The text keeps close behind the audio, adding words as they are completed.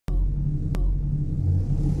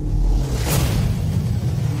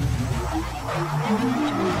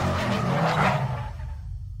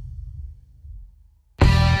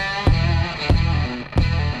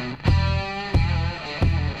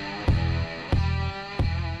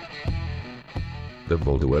The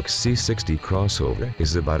Volvo XC60 crossover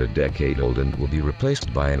is about a decade old and will be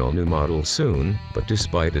replaced by an all-new model soon, but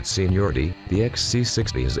despite its seniority, the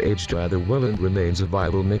XC60 has aged rather well and remains a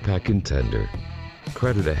viable midpack contender.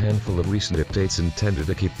 Credit a handful of recent updates intended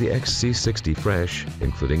to keep the XC60 fresh,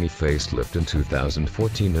 including a facelift in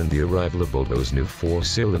 2014 and the arrival of Volvo's new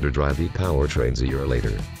 4-cylinder drive powertrains a year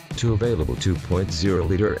later. Two available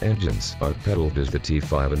 2.0-liter engines are peddled as the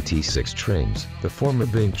T5 and T6 trains, the former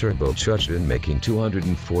being turbocharged and making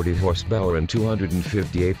 240 horsepower and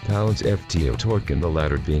 258 pounds-ft of torque, and the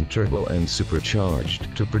latter being turbo and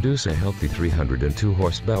supercharged to produce a healthy 302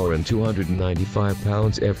 horsepower and 295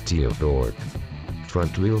 pounds-ft of torque.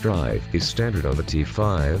 Front-wheel drive is standard on the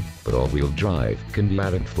T5, but all-wheel drive can be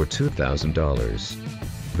added for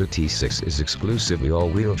 $2,000. The T6 is exclusively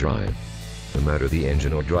all-wheel drive. No matter the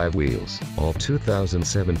engine or drive wheels, all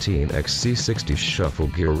 2017 XC60 shuffle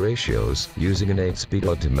gear ratios using an 8-speed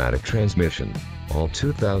automatic transmission. All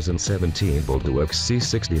 2017 Volvo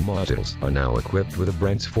XC60 models are now equipped with a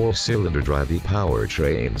Brent's 4-cylinder drive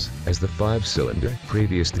powertrains, as the 5-cylinder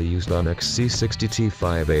previously used on XC60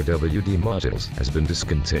 T5 AWD models has been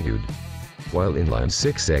discontinued. While inline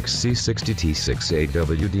 6 XC60 T6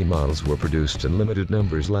 AWD models were produced in limited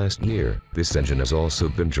numbers last year, this engine has also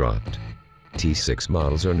been dropped. T6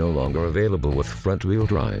 models are no longer available with front-wheel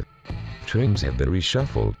drive. Trims have been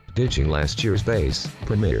reshuffled, ditching last year's Base,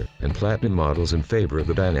 Premier, and Platinum models in favor of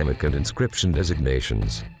the Dynamic and Inscription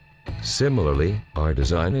designations. Similarly, our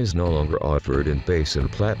design is no longer offered in Base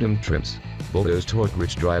and Platinum trims. Volvo's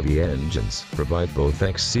torque-rich drive engines provide both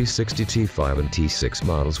XC60 T5 and T6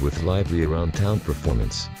 models with lively around-town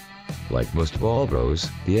performance. Like most Volvos,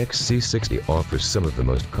 the XC60 offers some of the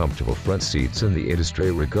most comfortable front seats in the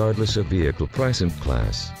industry regardless of vehicle price and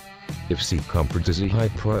class. If seat comfort is a high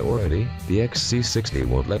priority, the XC60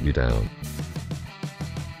 won't let you down.